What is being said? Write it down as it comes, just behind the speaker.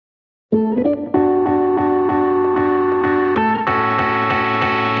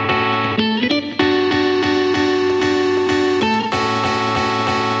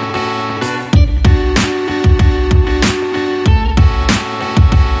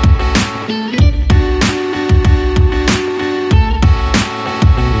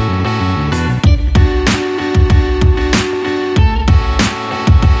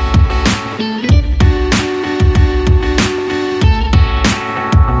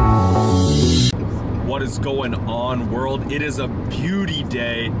Going on, world? It is a beauty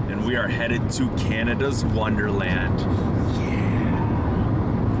day and we are headed to Canada's Wonderland. Yeah.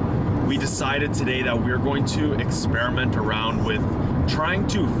 We decided today that we're going to experiment around with trying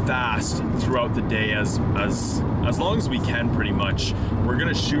to fast throughout the day as long as we can, pretty much. We're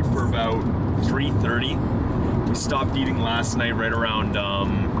gonna shoot for about 3:30. We stopped eating last night right around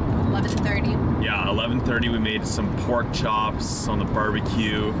 11:30. Yeah, 11:30. We made some pork chops on the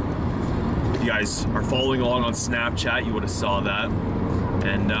barbecue. If you guys are following along on Snapchat, you would have saw that.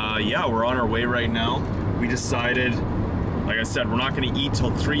 And yeah, we're on our way right now. We decided, like I said, we're not gonna eat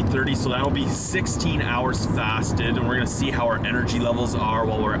till 3:30, so that'll be 16 hours fasted, and we're gonna see how our energy levels are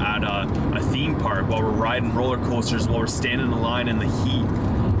while we're at a theme park, while we're riding roller coasters, while we're standing in line in the heat.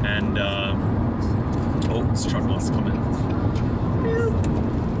 And oh, this truck wants to come in.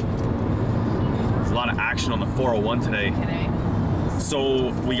 There's a lot of action on the 401 today.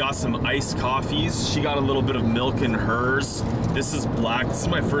 So we got some iced coffees. She got a little bit of milk in hers. This is black. This is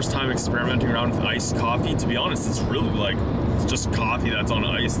my first time experimenting around with iced coffee. To be honest, it's really like, it's just coffee that's on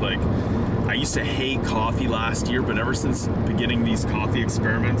ice. Like, I used to hate coffee last year, but ever since beginning these coffee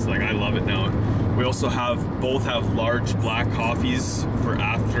experiments, like, I love it now. We also both have large black coffees for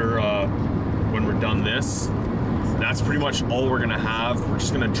after when we're done this. That's pretty much all we're gonna have. We're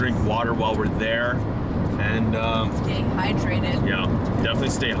just gonna drink water while we're there. And stay hydrated. Yeah, definitely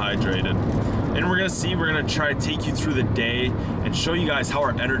stay hydrated. And we're gonna try to take you through the day and show you guys how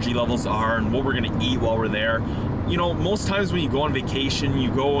our energy levels are and what we're gonna eat while we're there. You know, most times when you go on vacation,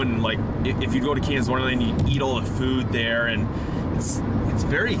 you go and, like, if you go to Canada's Wonderland, you eat all the food there, and it's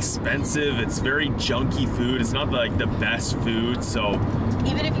very expensive. It's very junky food. It's not like the best food. So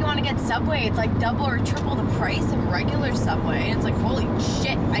even if you want to get Subway, it's like double or triple the price of regular Subway. And it's like, holy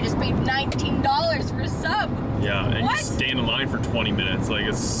shit, I just paid $19 for a sub. Yeah, and what? you stand in line for 20 minutes. Like,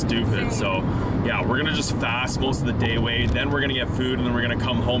 it's stupid. Insane. So yeah, we're gonna just fast most of the day away. Then we're gonna get food, and then we're gonna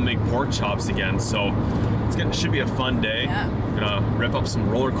come home, make pork chops again. So it should be a fun day. Yeah. Gonna rip up some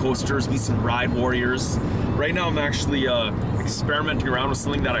roller coasters, be some ride warriors. Right now I'm actually experimenting around with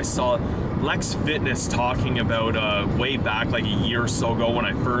something that I saw Lex Fitness talking about way back, like a year or so ago, when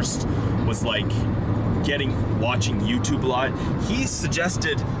I first was like watching YouTube a lot. He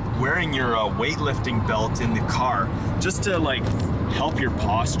suggested wearing your weightlifting belt in the car just to like help your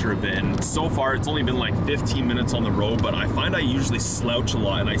posture a bit. And so far it's only been like 15 minutes on the road, but I find I usually slouch a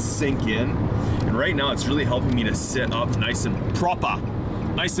lot and I sink in. And right now it's really helping me to sit up nice and proper.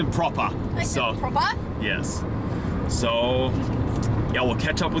 Nice and proper. Nice and proper? Yes. So yeah, we'll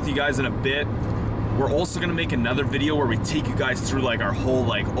catch up with you guys in a bit. We're also gonna make another video where we take you guys through like our whole,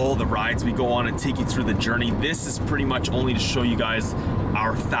 like all the rides we go on and take you through the journey. This is pretty much only to show you guys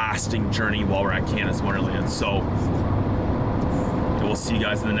our fasting journey while we're at Canada's Wonderland. So we'll see you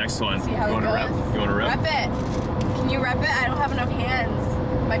guys in the next one. See how you wanna it rep? goes? You wanna rep? Rep it. Can you rep it? I don't have enough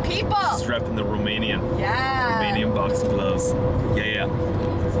hands. My people. Just repping the Romanian. Yeah. Romanian boxing gloves. Yeah.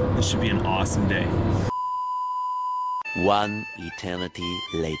 This should be an awesome day. One eternity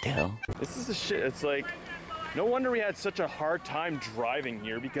later. This is the shit. It's like, no wonder we had such a hard time driving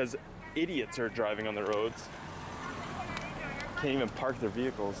here, because idiots are driving on the roads. Can't even park their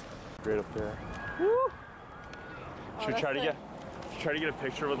vehicles. Right up there. Woo! Should we try to get a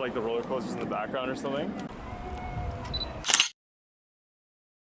picture with like the roller coasters in the background or something?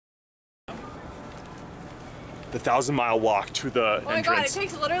 The 1,000-mile walk to the entrance. Oh my god, it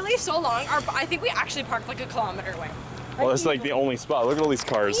takes literally so long. I think we actually parked like a kilometer away. Well, that's like the only spot. Look at all these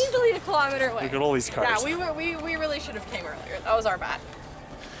cars. Easily a kilometer away. Look at all these cars. Yeah, we really should have came earlier. That was our bad.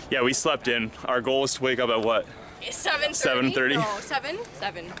 Yeah, we slept in. Our goal was to wake up at what? 7:30. 7:30? No, 7.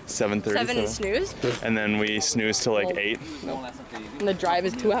 7:30. 7 and snooze. And then we snoozed till like 8. And the drive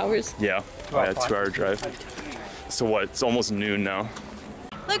is 2 hours. Yeah, by a 2-hour drive. So what? It's almost noon now.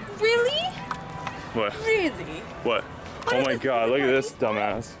 Like, really? What? Really? What? Oh my god, look at this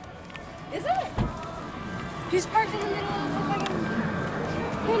dumbass. Is it? He's parked in the middle of the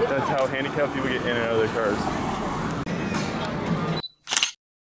fucking... That's how handicapped people get in and out of their cars.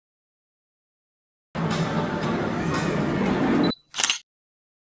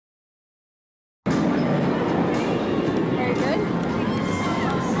 Very good.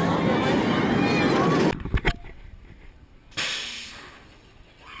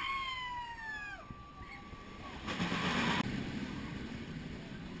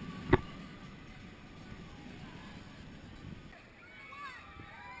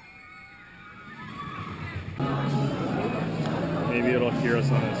 be able to hear us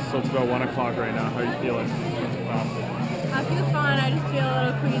on this. So it's about 1 o'clock right now. How are you feeling? I feel fine. I just feel a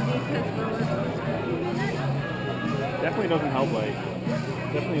little queasy because roller coaster. Definitely doesn't help, like,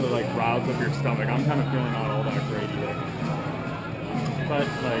 definitely like riles up your stomach. I'm kind of feeling not all that great either. But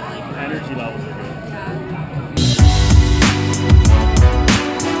like, energy levels are good.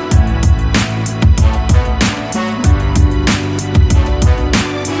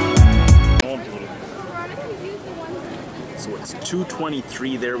 So it's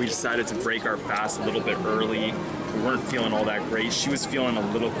 2:23 there. We decided to break our fast a little bit early. We weren't feeling all that great. She was feeling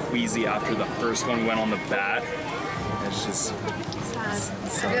a little queasy after the first one we went on the bat. It's just I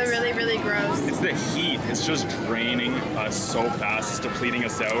feel really, really gross. It's the heat. It's just draining us so fast. It's depleting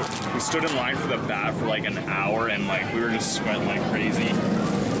us out. We stood in line for the bat for like an hour and like we were just sweating like crazy.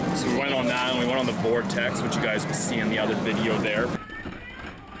 So we went on that and we went on the vortex, which you guys will see in the other video there.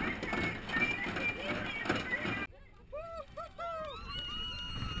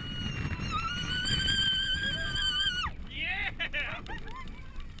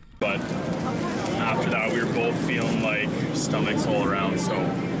 But after that, we were both feeling like stomachs all around, so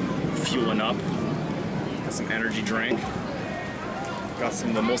fueling up. Got some energy drink. Got some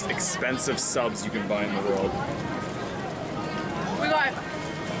of the most expensive subs you can buy in the world. We got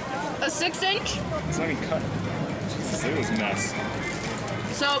a 6-inch. It's not even cut. Jesus, it was a mess.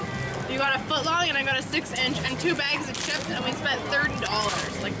 So you got a foot long and I got a 6-inch and 2 bags of chips and we spent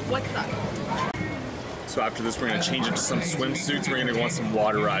 $30. Like, what's that? So after this, we're gonna change into some swimsuits. We're gonna go on some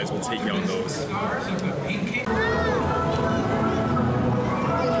water rides. We'll take you on those.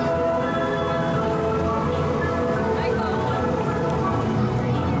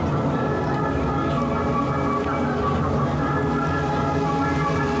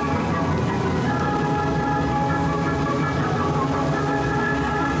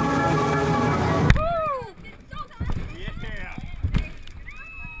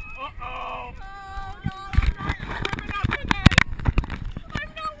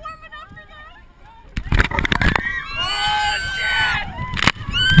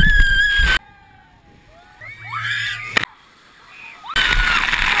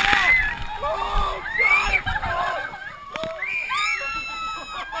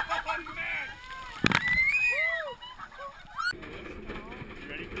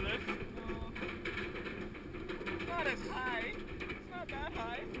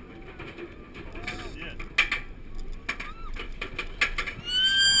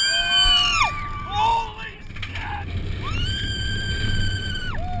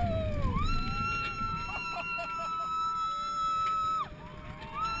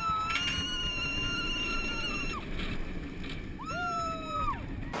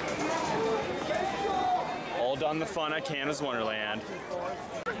 Done the fun at Canada's Wonderland.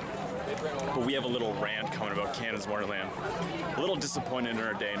 But we have a little rant coming about Canada's Wonderland. A little disappointed in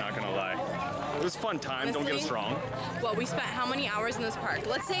our day, not gonna lie. It was a fun time, honestly, don't get us wrong. Well, we spent how many hours in this park?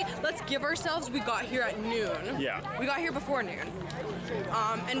 Let's give ourselves, we got here at noon. Yeah. We got here before noon.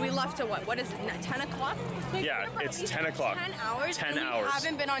 And we left at what is it, 10 o'clock? Yeah, it's 10 o'clock. 10 hours? 10 and hours. We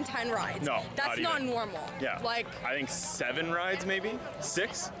haven't been on 10 rides. No, that's not normal. Yeah. Like, I think 7 rides maybe?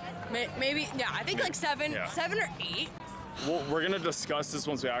 6? Maybe, yeah, I think like 7 or 8. Well, we're gonna discuss this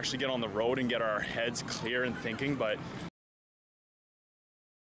once we actually get on the road and get our heads clear and thinking, but